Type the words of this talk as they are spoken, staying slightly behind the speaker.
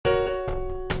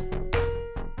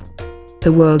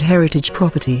the World Heritage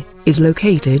Property, is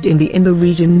located in the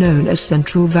region known as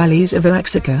Central Valleys of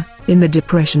Oaxaca, in the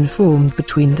depression formed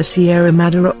between the Sierra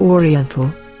Madre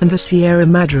Oriental and the Sierra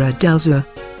Madre del Sur.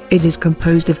 It is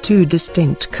composed of two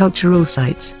distinct cultural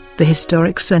sites, the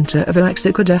historic center of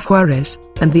Oaxaca de Juarez,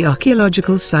 and the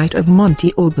archaeological site of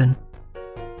Monte Albán.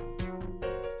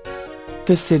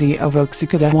 The city of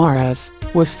Oaxaca de Juarez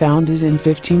was founded in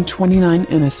 1529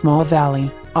 in a small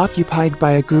valley, occupied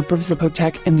by a group of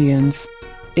Zapotec Indians.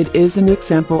 It is an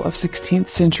example of 16th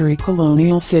century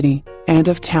colonial city, and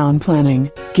of town planning,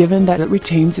 given that it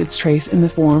retains its trace in the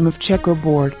form of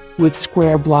checkerboard, with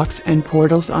square blocks and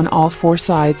portals on all four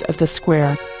sides of the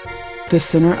square. The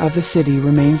center of the city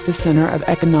remains the center of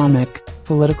economic,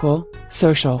 political,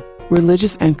 social,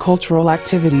 religious and cultural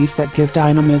activities that give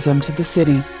dynamism to the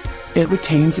city. It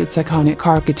retains its iconic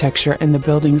architecture and the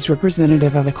buildings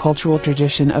representative of a cultural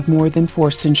tradition of more than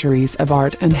 4 centuries of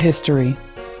art and history.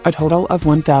 A total of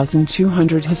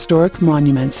 1,200 historic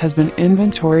monuments has been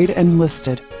inventoried and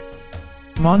listed.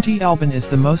 Monte Albán is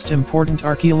the most important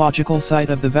archaeological site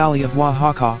of the Valley of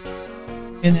Oaxaca.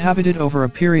 Inhabited over a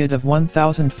period of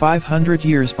 1,500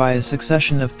 years by a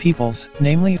succession of peoples,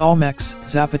 namely Olmecs,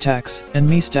 Zapotecs, and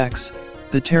Mixtecs,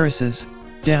 the terraces,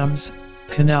 dams,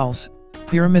 canals,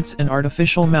 pyramids and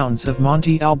artificial mounds of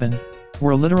Monte Albán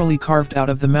were literally carved out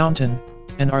of the mountain,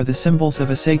 and are the symbols of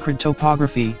a sacred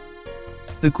topography.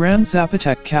 The Grand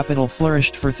Zapotec capital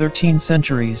flourished for 13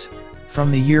 centuries,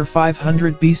 from the year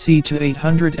 500 BC to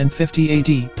 850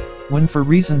 AD, when for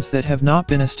reasons that have not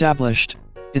been established,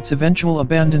 its eventual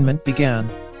abandonment began.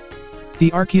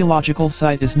 The archaeological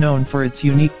site is known for its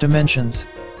unique dimensions,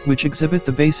 which exhibit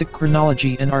the basic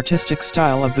chronology and artistic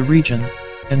style of the region,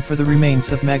 and for the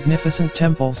remains of magnificent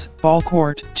temples, ball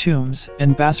court, tombs,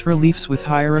 and bas-reliefs with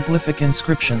hieroglyphic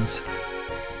inscriptions.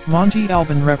 Monte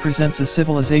Albán represents a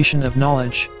civilization of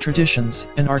knowledge, traditions,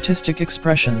 and artistic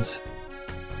expressions.